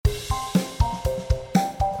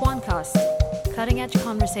Quantcast, cutting-edge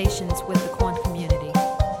conversations with the quant community.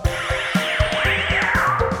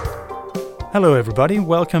 Hello everybody,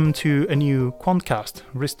 welcome to a new Quantcast,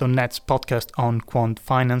 Risk.net's podcast on quant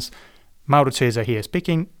finance. Mauro Cesar here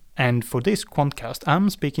speaking, and for this Quantcast I'm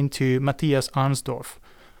speaking to Matthias Arnsdorf,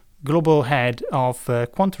 Global Head of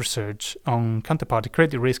Quant Research on Counterparty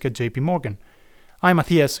Credit Risk at JP Morgan. Hi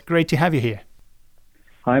Matthias, great to have you here.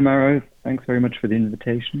 Hi Mauro, thanks very much for the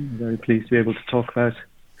invitation. I'm very pleased to be able to talk about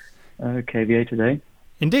KVA today.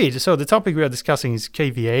 Indeed, so the topic we are discussing is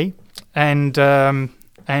KVA, and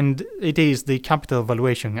it is the capital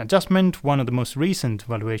valuation adjustment, one of the most recent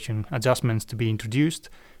valuation adjustments to be introduced.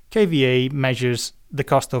 KVA measures the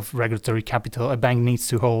cost of regulatory capital a bank needs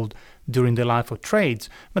to hold during the life of trades.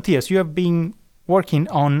 Matthias, you have been working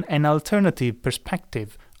on an alternative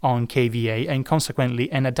perspective on KVA and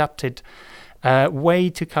consequently an adapted way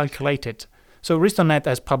to calculate it. So Risk.net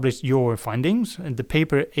has published your findings, and the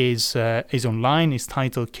paper is online. It's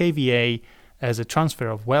titled KVA as a Transfer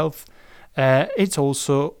of Wealth. It's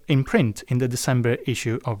also in print in the December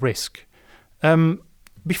issue of Risk.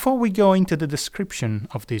 Before we go into the description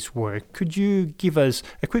of this work, could you give us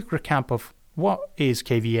a quick recap of what is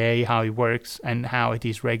KVA, how it works, and how it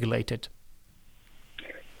is regulated?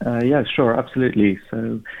 Yeah, sure, absolutely.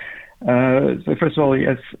 So first of all,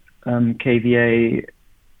 yes, KVA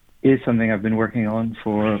is something I've been working on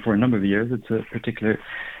for a number of years. It's a particular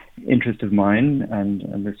interest of mine,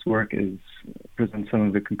 and this work presents some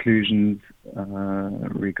of the conclusions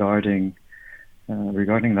regarding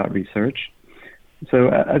that research. So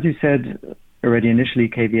as you said already initially,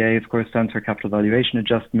 KVA, of course, stands for Capital Valuation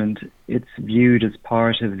Adjustment. It's viewed as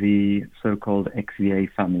part of the so-called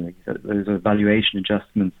XVA family. So those are valuation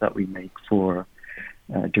adjustments that we make for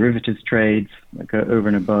derivatives trades, like over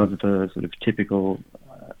and above the sort of typical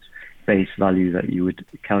face value that you would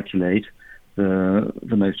calculate. The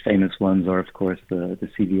most famous ones are, of course, the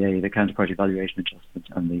CVA, the Counterparty Valuation Adjustment,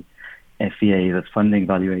 and the FVA, the Funding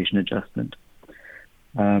Valuation Adjustment.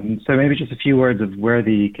 So maybe just a few words of where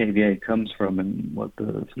the KVA comes from and what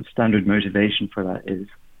the sort of standard motivation for that is.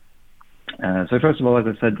 So first of all, as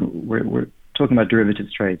I said, we're talking about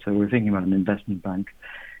derivatives trade, so we're thinking about an investment bank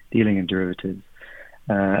dealing in derivatives.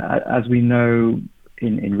 As we know,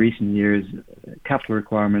 in recent years, capital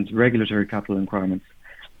requirements, regulatory capital requirements,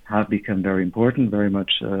 have become very important, very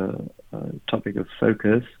much a topic of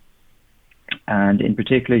focus. And in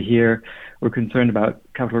particular here, we're concerned about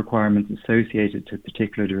capital requirements associated to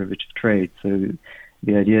particular derivative trades. So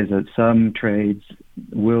the idea is that some trades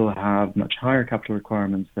will have much higher capital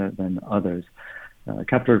requirements than others.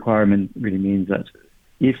 Capital requirement really means that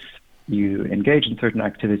if you engage in certain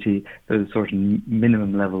activity, there's a certain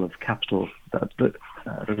minimum level of capital that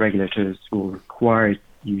the regulators will require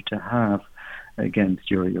you to have against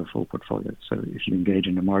your full portfolio. So if you engage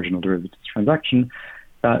in a marginal derivatives transaction,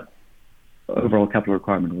 that overall capital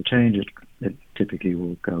requirement will change. It typically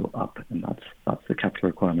will go up, and that's the capital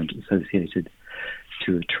requirement associated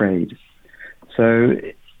to a trade. So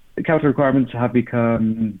the capital requirements have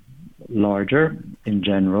become larger in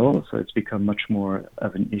general, so it's become much more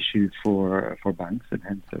of an issue for banks, and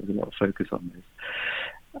hence there's a lot of focus on this.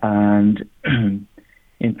 And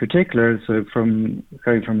in particular, so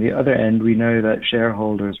going from the other end, we know that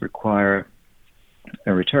shareholders require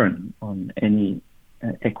a return on any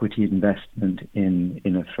equity investment in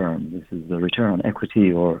a firm. This is the return on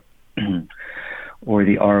equity, or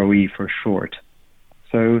the ROE for short.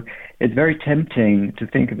 So it's very tempting to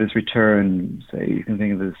think of this return, say you can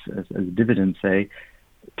think of this as a dividend, say,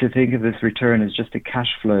 to think of this return as just a cash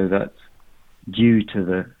flow that's due to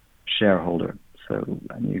the shareholder. So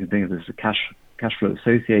you can think of this as a cash flow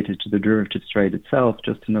associated to the derivatives trade itself,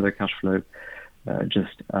 just another cash flow,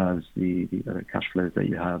 just as the other cash flows that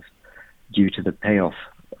you have due to the payoff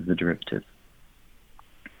of the derivative.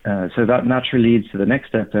 So that naturally leads to the next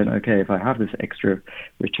step then, okay, if I have this extra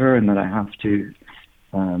return that I have to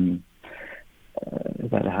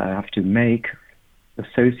make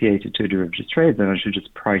associated to a derivatives trade, then I should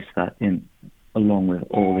just price that in along with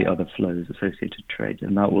all the other flows associated to trade.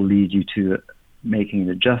 And that will lead you to making an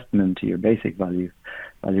adjustment to your basic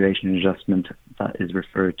valuation adjustment that is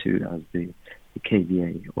referred to as the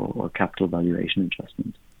KVA, or Capital Valuation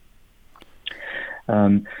Adjustment.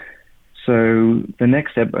 So the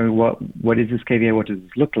next step, what is this KVA? What does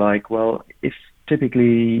this look like? Well, if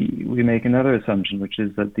typically we make another assumption, which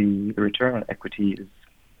is that the return on equity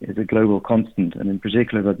is a global constant, and in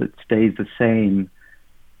particular that it stays the same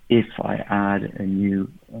if I add a new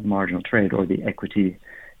marginal trade, or the equity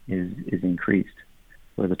is increased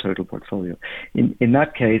for the total portfolio. In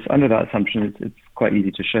that case, under that assumption, it's quite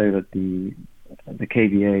easy to show that the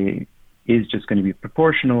KVA is just going to be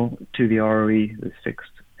proportional to the ROE, this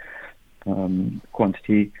fixed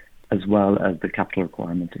quantity, as well as the capital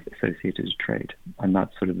requirement associated with trade. And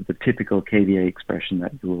that's sort of the typical KVA expression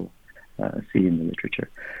that you will see in the literature.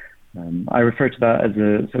 I refer to that as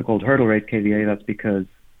a so-called hurdle rate KVA. That's because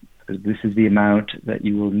this is the amount that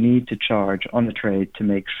you will need to charge on the trade to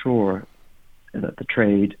make sure that the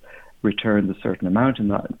trade returns a certain amount, and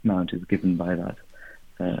that amount is given by that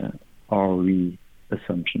ROE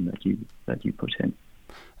assumption that you put in.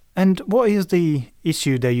 And what is the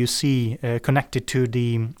issue that you see connected to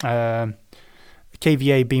the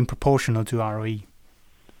KVA being proportional to ROE?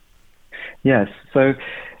 Yes, so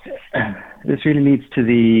this really leads to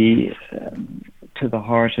the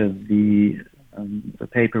heart of the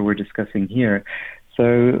paper we're discussing here.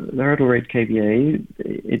 So the hurdle rate KVA,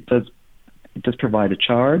 it does provide a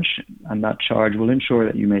charge, and that charge will ensure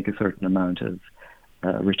that you make a certain amount of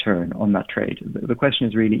return on that trade. The question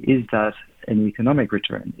is really, is that an economic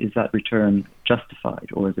return? Is that return justified,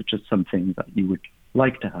 or is it just something that you would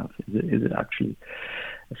like to have? Is it actually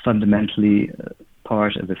fundamentally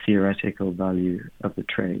part of the theoretical value of the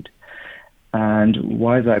trade? And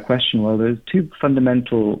why is that a question? Well, there's two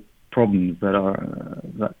fundamental problems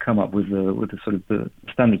that come up with the sort of the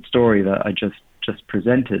standard story that I just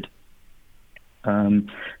presented.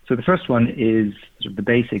 So the first one is sort of the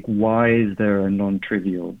basic: why is there a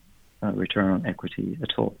non-trivial return on equity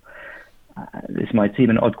at all? This might seem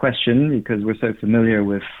an odd question because we're so familiar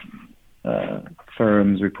with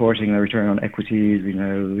firms reporting their return on equities. We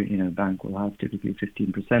know, bank will have typically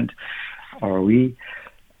 15% ROE.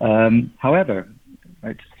 However,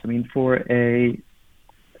 right? I mean, for a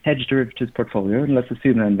hedge derivatives portfolio, and let's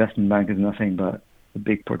assume that investment bank is nothing but a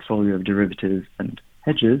big portfolio of derivatives and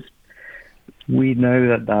hedges, we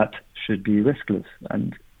know that should be riskless,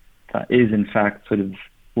 and that is in fact sort of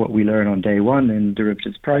what we learn on day one in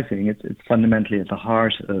derivatives pricing. It's fundamentally at the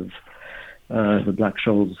heart of the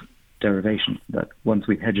Black-Scholes derivation, that once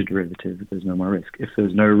we hedge a derivative, there's no more risk. If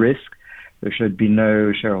there's no risk, there should be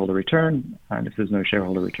no shareholder return, and if there's no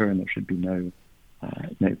shareholder return, there should be no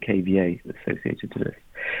KVA associated to this.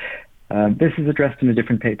 This is addressed in a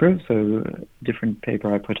different paper, so a different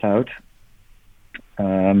paper I put out.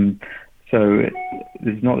 So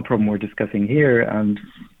this is not the problem we're discussing here, and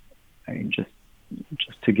I mean, just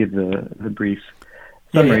to give the brief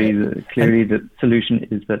summary, clearly the solution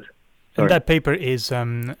is that. And that paper is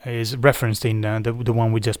referenced in the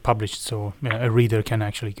one we just published, so a reader can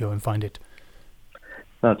actually go and find it.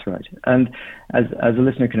 That's right. And as a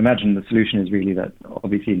listener can imagine, the solution is really that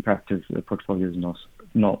obviously in practice the portfolio is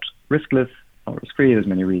not riskless, not risk-free. There's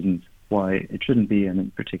many reasons why it shouldn't be, and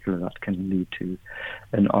in particular that can lead to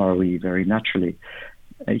an ROE very naturally.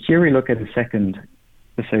 Here we look at a second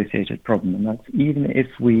associated problem, and that's even if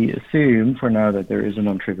we assume for now that there is a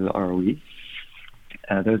non-trivial ROE,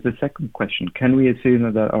 there's the second question: can we assume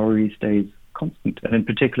that ROE stays constant? And in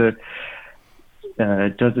particular,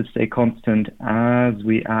 does it stay constant as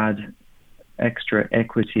we add extra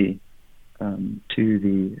equity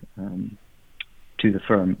to the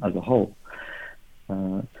firm as a whole?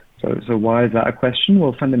 So why is that a question?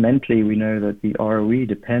 Well, fundamentally, we know that the ROE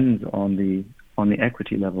depends on the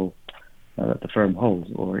equity level that the firm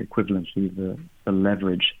holds, or equivalently the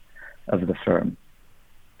leverage of the firm.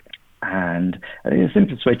 And I think the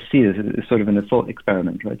simplest way to see this is sort of in a thought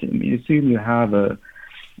experiment, right? You assume you have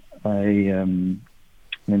an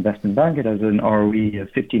investment bank. It has an ROE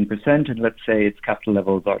of 15%, and let's say its capital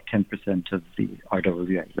levels are 10% of the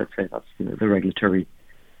RWA. Let's say that's the regulatory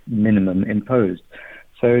minimum imposed.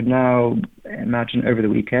 So now imagine over the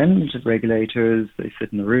weekend, regulators, they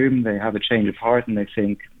sit in a room, they have a change of heart, and they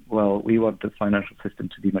think, well, we want the financial system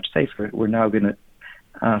to be much safer. We're now going to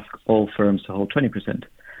ask all firms to hold 20%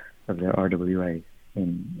 of their RWA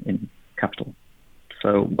in capital.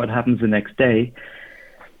 So what happens the next day?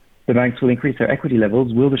 The banks will increase their equity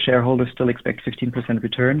levels. Will the shareholders still expect 15%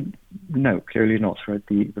 return? No, clearly not. Right?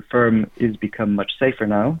 The firm is become much safer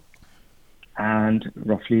now, and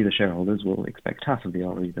roughly the shareholders will expect half of the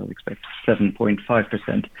ROE. They'll expect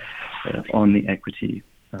 7.5% on the equity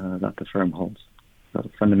that the firm holds. So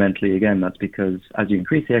fundamentally, again, that's because as you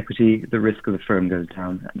increase the equity, the risk of the firm goes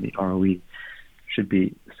down, and the ROE should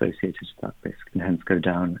be associated to that risk and hence go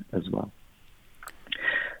down as well.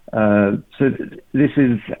 So this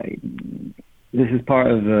is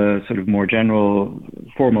part of a sort of more general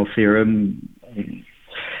formal theorem.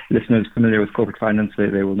 Listeners familiar with corporate finance,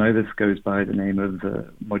 they will know this goes by the name of the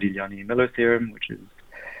Modigliani-Miller theorem, which is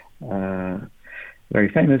very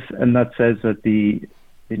famous, and that says that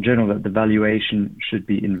in general that the valuation should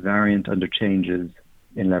be invariant under changes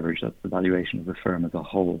in leverage. That's the valuation of the firm as a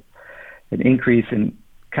whole. An increase in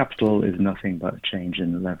capital is nothing but a change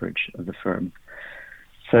in the leverage of the firm.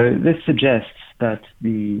 So this suggests that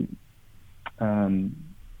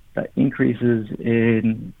that increases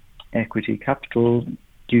in equity capital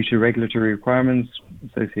due to regulatory requirements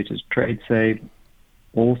associated with trade, say,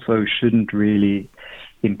 also shouldn't really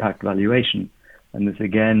impact valuation. And this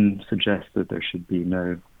again suggests that there should be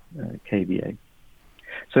no KVA.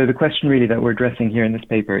 So the question really that we're addressing here in this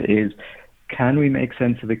paper is, can we make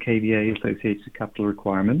sense of the KVA associated with capital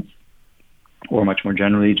requirements, or much more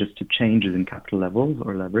generally, just to changes in capital levels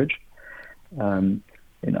or leverage? In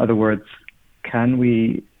other words, can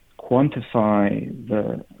we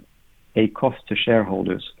quantify a cost to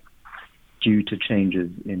shareholders due to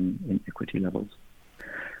changes in equity levels?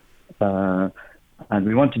 And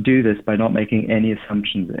we want to do this by not making any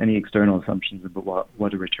assumptions, any external assumptions about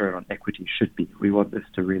what a return on equity should be. We want this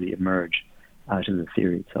to really emerge out of the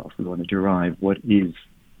theory itself. We want to derive what is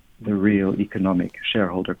the real economic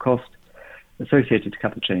shareholder cost associated to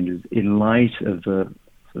capital changes in light of the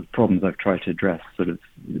sort of problems I've tried to address, sort of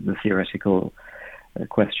the theoretical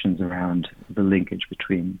questions around the linkage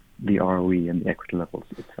between the ROE and the equity levels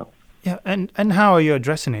itself. Yeah, and how are you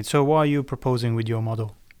addressing it? So what are you proposing with your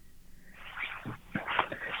model?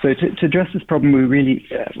 So to address this problem,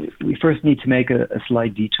 we first need to make a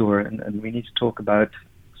slight detour, and we need to talk about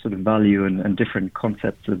sort of value and different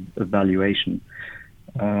concepts of valuation.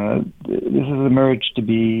 This has emerged to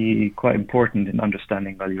be quite important in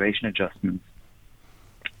understanding valuation adjustments.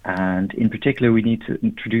 And in particular, we need to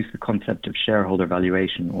introduce the concept of shareholder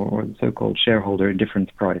valuation, or the so-called shareholder indifference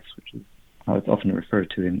price, which is how it's often referred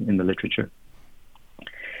to in the literature.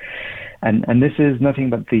 And this is nothing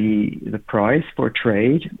but the price for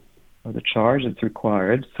trade, or the charge that's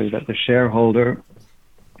required, so that the shareholder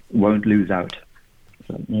won't lose out.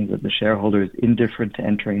 So it means that the shareholder is indifferent to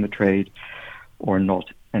entering the trade or not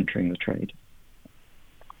entering the trade.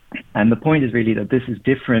 And the point is really that this is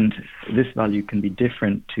different. This value can be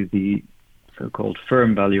different to the so-called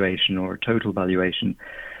firm valuation or total valuation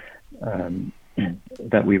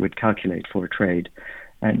that we would calculate for a trade.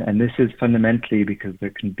 And this is fundamentally because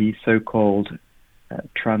there can be so-called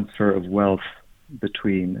transfer of wealth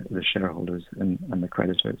between the shareholders and the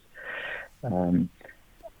creditors. And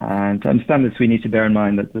to understand this, we need to bear in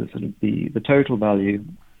mind that the total value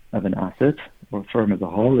of an asset or firm as a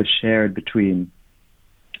whole is shared between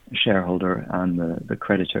the shareholder and the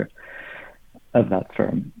creditor of that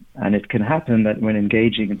firm. And it can happen that when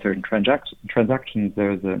engaging in certain transactions,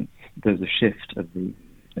 there's a shift of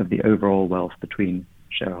the overall wealth between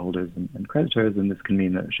shareholders and creditors, and this can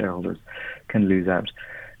mean that shareholders can lose out.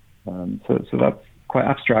 So that's quite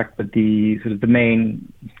abstract, but the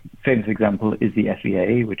main famous example is the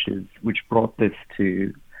FEA, which brought this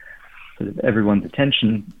to sort of everyone's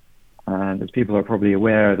attention. And as people are probably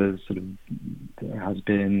aware, there has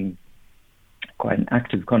been quite an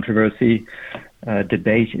active controversy,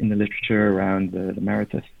 debate in the literature around the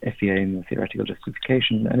merits of FEA and the theoretical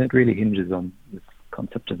justification, and it really hinges on this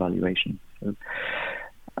concept of valuation. So,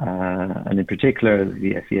 and in particular,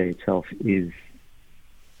 the FEA itself is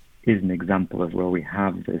an example of where we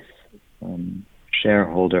have this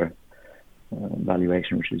shareholder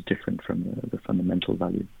valuation, which is different from the fundamental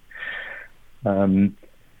value.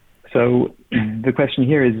 So the question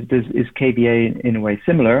here is KVA in a way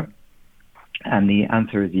similar? And the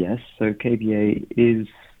answer is yes. So KVA is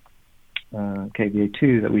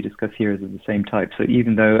KVA2 that we discuss here is of the same type. So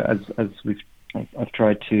even though, as I've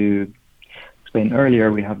tried to explain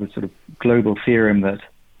earlier, we have this sort of global theorem that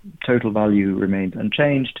total value remains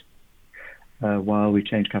unchanged while we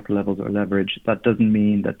change capital levels or leverage, that doesn't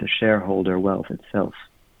mean that the shareholder wealth itself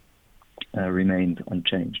remains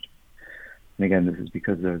unchanged. And again, this is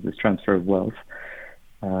because there's this transfer of wealth.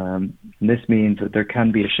 And this means that there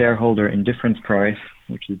can be a shareholder indifference price,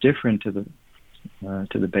 which is different to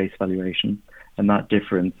the base valuation, and that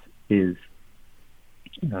difference is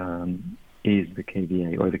the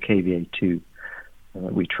KVA, or the KVA2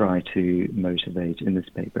 that we try to motivate in this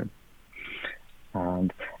paper.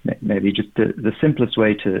 And maybe just the simplest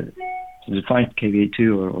way to define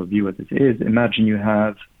KVA2 or view what this is, imagine you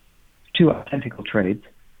have two identical trades,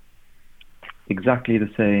 exactly the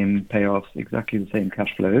same payoffs, exactly the same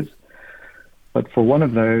cash flows, but for one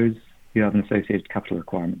of those, you have an associated capital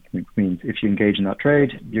requirement, which means if you engage in that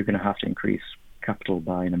trade, you're going to have to increase capital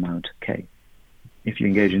by an amount K. If you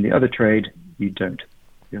engage in the other trade, you don't.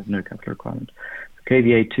 You have no capital requirement.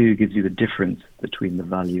 KVA2 gives you the difference between the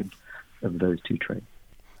value of those two trades.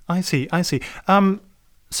 I see.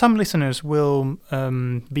 Some listeners will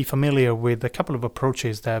be familiar with a couple of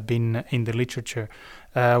approaches that have been in the literature.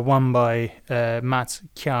 One by Mats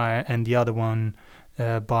Kjær and the other one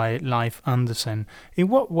by Leif Andersen. In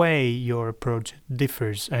what way your approach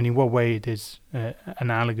differs, and in what way it is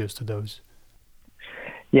analogous to those?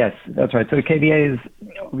 Yes, that's right. So KVA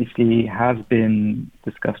obviously has been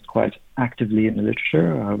discussed quite actively in the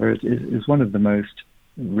literature. However, it is one of the most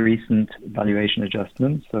recent valuation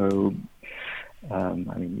adjustments. So,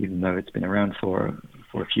 even though it's been around for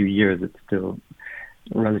a few years, it's still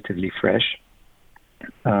relatively fresh.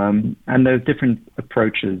 And there's different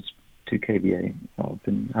approaches to KVA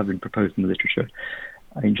have been proposed in the literature.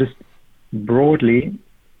 Just broadly,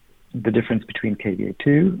 the difference between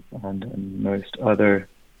KVA2 and most other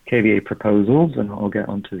KVA proposals, and I'll get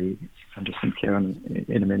onto the Andersen-Kjær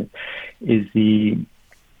in a minute, is the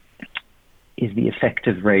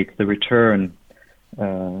effective rate, the return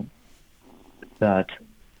that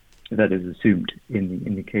is assumed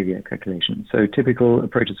in the KVA calculation. So typical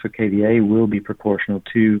approaches for KVA will be proportional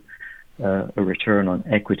to a return on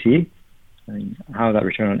equity. How that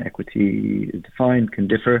return on equity is defined can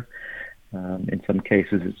differ. In some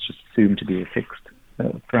cases, it's just assumed to be a fixed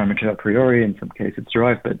parameter a priori. In some cases, it's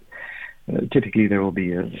derived, but typically there will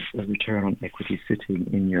be a return on equity sitting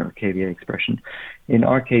in your KVA expression. In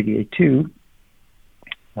our KVA2,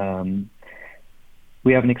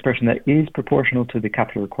 we have an expression that is proportional to the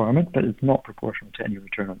capital requirement, but it's not proportional to any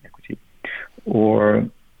return on equity. Or,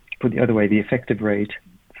 put the other way, the effective rate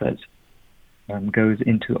that goes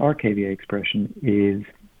into our KVA expression is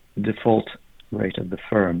the default rate of the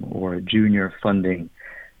firm, or a junior funding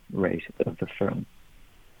rate of the firm.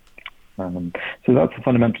 So that's the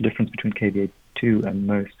fundamental difference between KVA2 and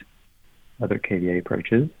most other KVA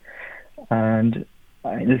approaches. And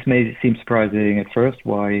this may seem surprising at first.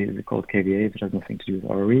 Why is it called KVA if it has nothing to do with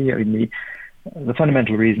ROE? The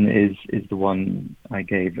fundamental reason is the one I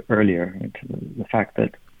gave earlier. The fact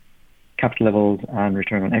that capital levels and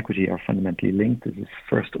return on equity are fundamentally linked. There's this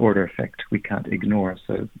first order effect we can't ignore.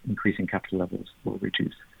 So increasing capital levels will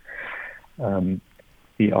reduce the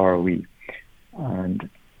ROE. And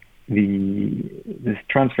this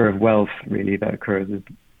transfer of wealth really that occurs is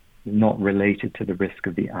not related to the risk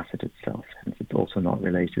of the asset itself. Hence, it's also not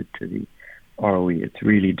related to the ROE. It's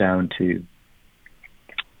really down to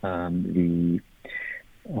the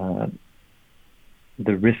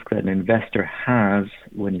risk that an investor has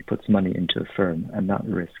when he puts money into a firm, and that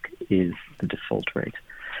risk is the default rate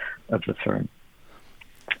of the firm.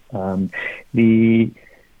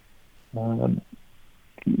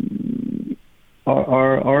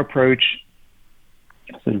 Our approach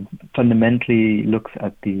sort of fundamentally looks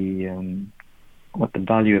at what the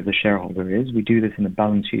value of the shareholder is. We do this in a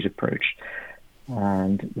balance sheet approach,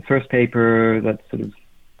 and the first paper that sort of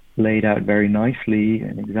laid out very nicely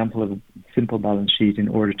an example of a simple balance sheet in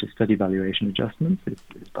order to study valuation adjustments is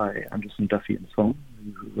by Anderson, Duffy, and Song,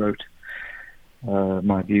 who wrote,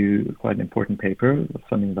 my view, quite an important paper,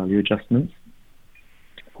 Funding Value Adjustments,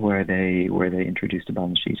 where they introduced a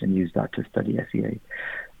balance sheet and used that to study SEA.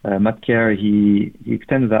 Matt Kjær, he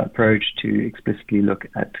extended that approach to explicitly look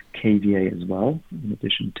at KVA as well, in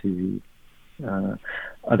addition to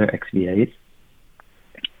other XVAs.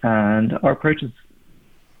 And our approach is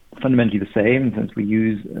fundamentally the same, since we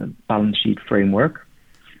use a balance sheet framework.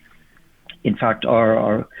 In fact,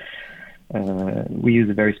 we use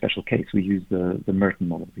a very special case. We use the Merton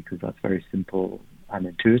model because that's very simple and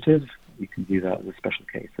intuitive. We can view that as a special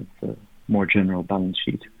case of the more general balance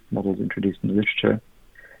sheet models introduced in the literature.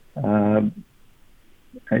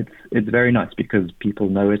 It's very nice because people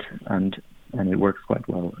know it and it works quite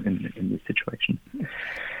well in this situation.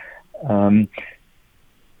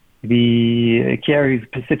 The Kjær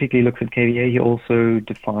specifically looks at KVA. He also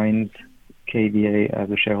defines KVA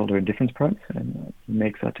as a shareholder indifference price and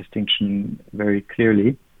makes that distinction very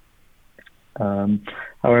clearly.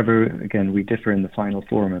 However, again, we differ in the final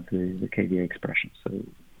form of the KVA expression. So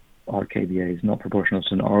our KVA is not proportional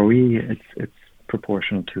to an ROE, it's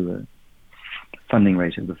proportional to a funding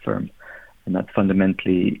rate of the firm. And that's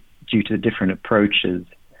fundamentally due to different approaches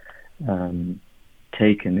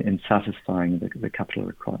taken in satisfying the capital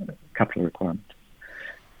requirement.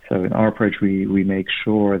 So in our approach, we make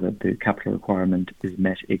sure that the capital requirement is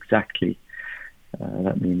met exactly.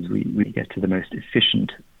 That means we get to the most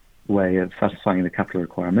efficient way of satisfying the capital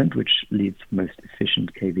requirement, which leads to the most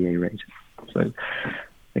efficient KVA rate. So I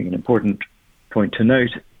think an important point to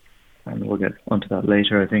note, and we'll get onto that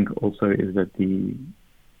later, I think also is that the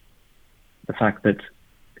fact that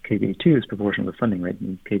KVA2 is proportional to the funding rate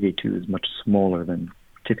means KVA2 is much smaller than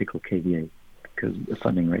typical KVA, because the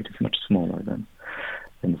funding rate is much smaller than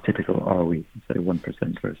the typical ROE, say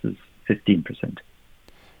 1% versus 15%.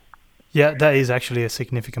 Yeah, that is actually a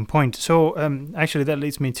significant point. So actually that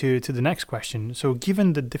leads me to the next question. So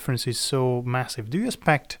given the difference is so massive, do you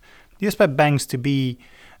expect banks to be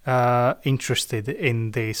interested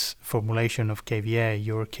in this formulation of KVA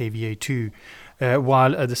or KVA2,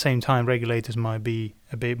 while at the same time regulators might be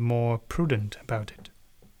a bit more prudent about it?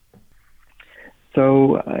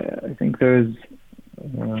 So I think it's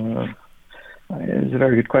a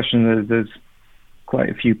very good question. There's quite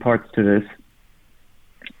a few parts to this.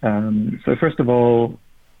 So first of all,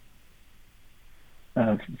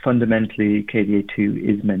 fundamentally, KVA2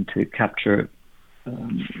 is meant to capture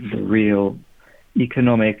the real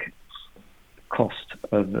economic cost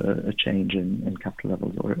of a change in capital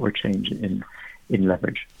levels or change in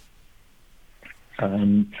leverage.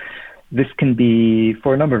 This can be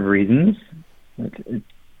for a number of reasons.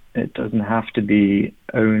 It doesn't have to be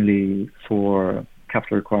only for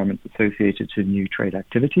capital requirements associated to new trade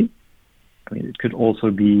activity. I mean, it could also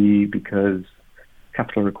be because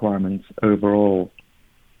capital requirements overall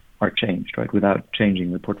are changed, right, without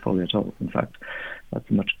changing the portfolio at all. In fact, that's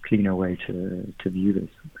a much cleaner way to view this.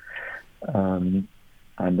 And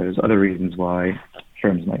there's other reasons why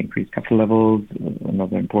firms might increase capital levels.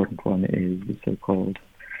 Another important one is the so-called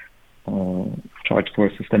charge for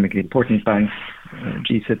systemically important banks,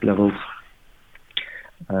 GSIB levels.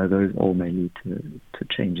 Those all may lead to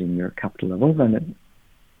changing your capital levels, and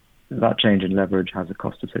that change in leverage has a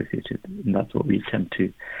cost associated, and that's what we attempt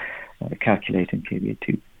to calculate in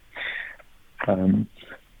KVA2.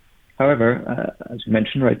 However, as you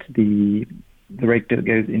mentioned, right, the rate that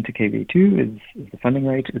goes into KVA2 is the funding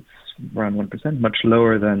rate. It's around 1%, much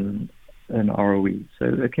lower than an ROE. So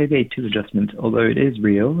a KVA2 adjustment, although it is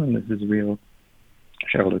real, and this is a real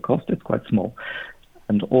shareholder cost, it's quite small.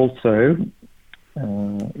 And also,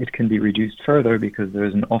 it can be reduced further because there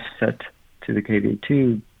is an offset to the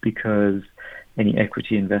KVA2, because any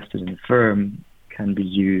equity invested in the firm can be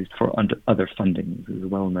used for other funding. This is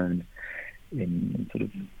well known in sort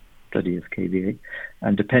of study of KVA.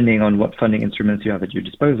 And depending on what funding instruments you have at your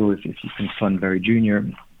disposal, if you can fund very junior,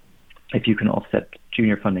 if you can offset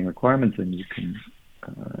junior funding requirements, then you can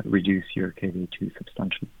reduce your KVA2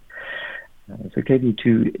 substantially. So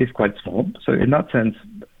KVA2 is quite small. So in that sense,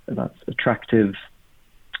 that's attractive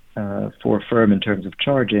for a firm in terms of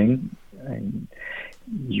charging. And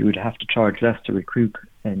you would have to charge less to recoup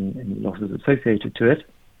any losses associated to it.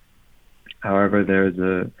 However, there's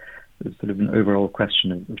sort of an overall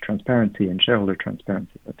question of transparency and shareholder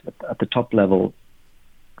transparency. At the top level,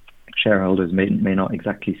 shareholders may not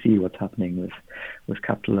exactly see what's happening with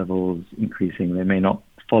capital levels increasing. They may not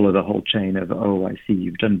follow the whole chain of, oh, I see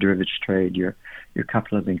you've done derivatives trade, your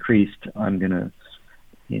capital has increased, I'm going to,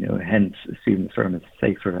 hence assume the firm is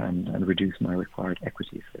safer and reduce my required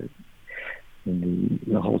equity. So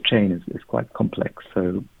the whole chain is quite complex.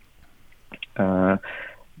 So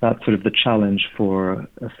that's sort of the challenge for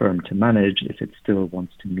a firm to manage if it still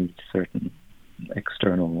wants to meet certain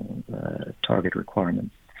external target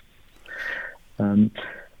requirements.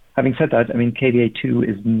 Having said that, I mean, KVA2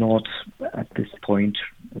 is not, at this point,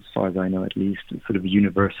 as far as I know at least, sort of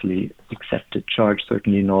universally accepted charge,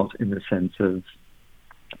 certainly not in the sense of,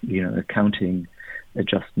 accounting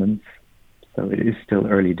adjustments. So it is still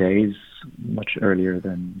early days, much earlier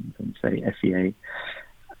than say, FEA.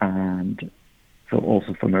 And so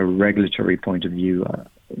also from a regulatory point of view,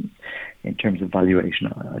 in terms of valuation,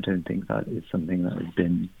 I don't think that is something that has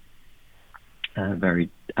been very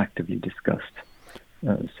actively discussed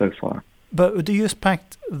so far. But do you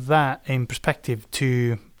expect that in perspective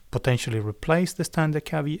to potentially replace the standard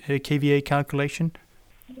KVA calculation?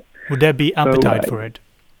 Would there be appetite for it?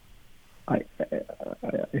 I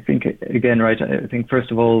think, again, right, I think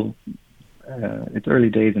first of all, it's early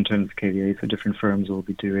days in terms of KVA, so different firms will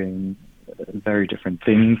be doing very different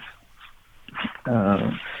things.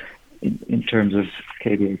 In terms of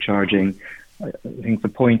KVA charging, I think the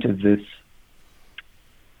point of this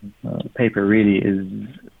paper really is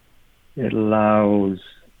it allows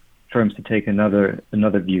firms to take another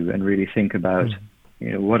view and really think about,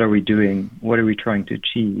 what are we doing, what are we trying to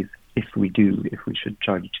achieve if we should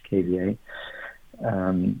charge KVA.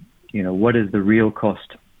 What is the real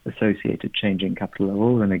cost associated changing capital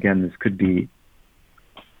levels? And again, this could be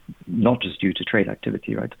not just due to trade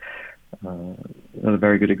activity, right? Another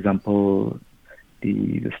very good example,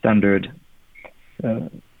 the standardized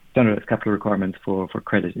capital requirements for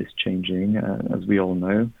credit is changing, as we all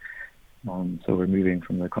know. So we're moving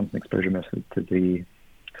from the constant exposure method to the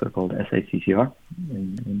so-called SACCR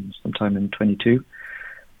in sometime in 22.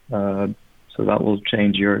 So that will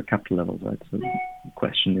change your capital levels, right? So the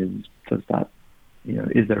question is, does that,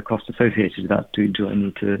 is there a cost associated with that? Do I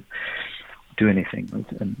need to do anything?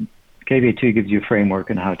 Right? And KVA2 gives you a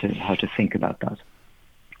framework on how to think about that.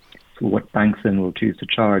 So what banks then will choose to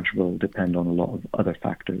charge will depend on a lot of other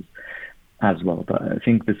factors as well. But I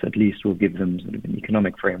think this at least will give them sort of an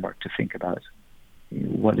economic framework to think about,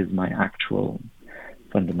 what is my actual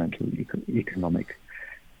fundamental economic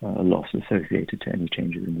loss associated to any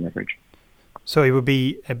changes in leverage. So it would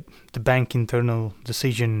be the bank internal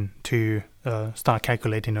decision to start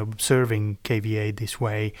calculating, observing KVA this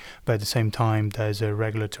way, but at the same time there's a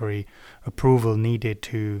regulatory approval needed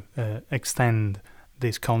to extend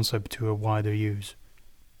this concept to a wider use.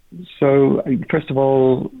 So first of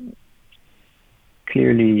all,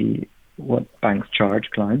 clearly what banks charge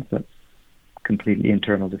clients, that's completely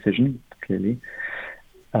internal decision, clearly.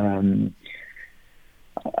 I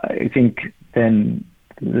think then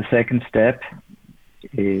the second step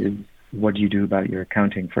is, what do you do about your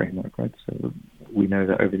accounting framework, right? So we know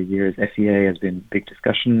that over the years, FEA has been a big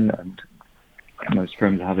discussion, and most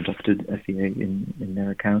firms have adopted FEA in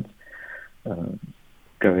their accounts,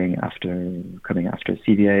 coming after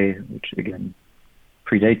CVA, which again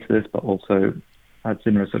predates this, but also had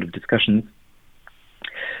similar sort of discussions.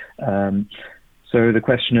 So the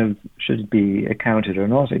question of should it be accounted or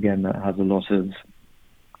not, again, that has a lot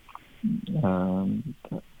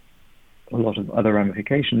of other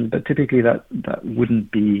ramifications, but typically that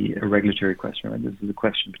wouldn't be a regulatory question, right? This is a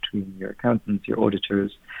question between your accountants, your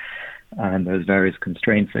auditors, and those various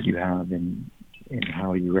constraints that you have in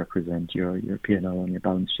how you represent your P&L on your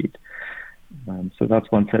balance sheet. So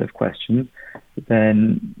that's one set of questions.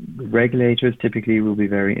 Then regulators typically will be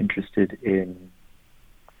very interested in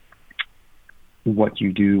what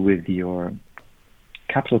you do with your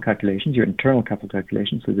capital calculations, your internal capital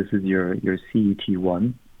calculations. So this is your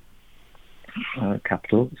CET1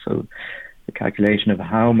 capital. So the calculation of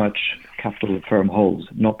how much capital the firm holds,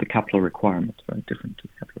 not the capital requirement, right? Different to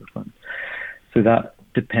the capital requirement. So that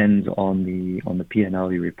depends on the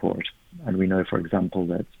P&L you report. And we know, for example,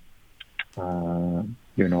 that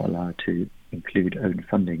you're not allowed to include own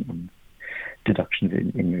funding in deductions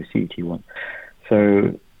in your CET1.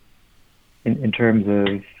 So in terms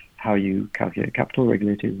of how you calculate capital,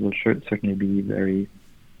 regulators will certainly be very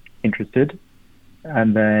interested.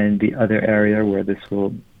 And then the other area where this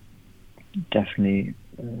will definitely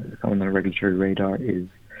come on the regulatory radar is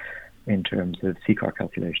in terms of CCAR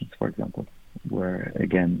calculations, for example, where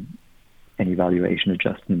again any valuation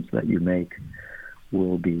adjustments that you make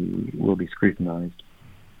will be scrutinized.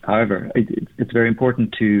 However, it's very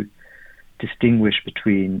important to distinguish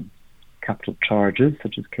between capital charges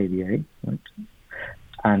such as KVA, right,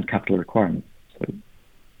 and capital requirements. So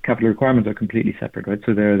capital requirements are completely separate, right?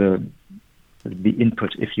 So they're the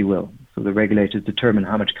input, if you will. So the regulators determine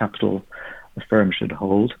how much capital a firm should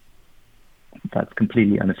hold. That's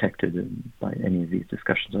completely unaffected by any of these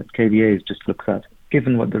discussions. Right? KVA just looks at,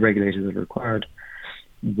 given what the regulators have required,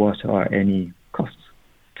 what are any costs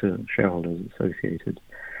to shareholders associated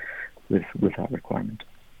with that requirement.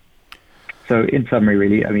 So in summary,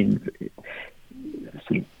 really, I mean,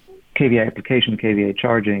 sort of KVA application, KVA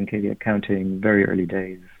charging, KVA accounting, very early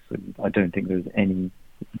days. I don't think there's any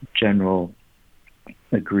general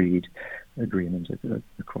agreement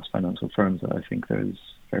across financial firms. I think there's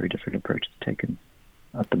very different approaches taken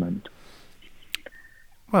at the moment.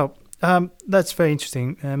 Well, that's very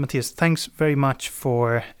interesting, Matthias. Thanks very much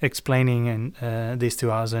for explaining this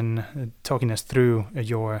to us and talking us through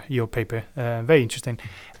your paper. Very interesting.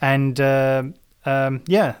 And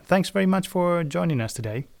thanks very much for joining us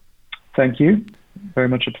today. Thank you. Very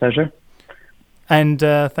much a pleasure. And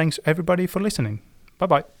thanks everybody for listening.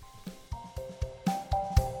 Bye-bye.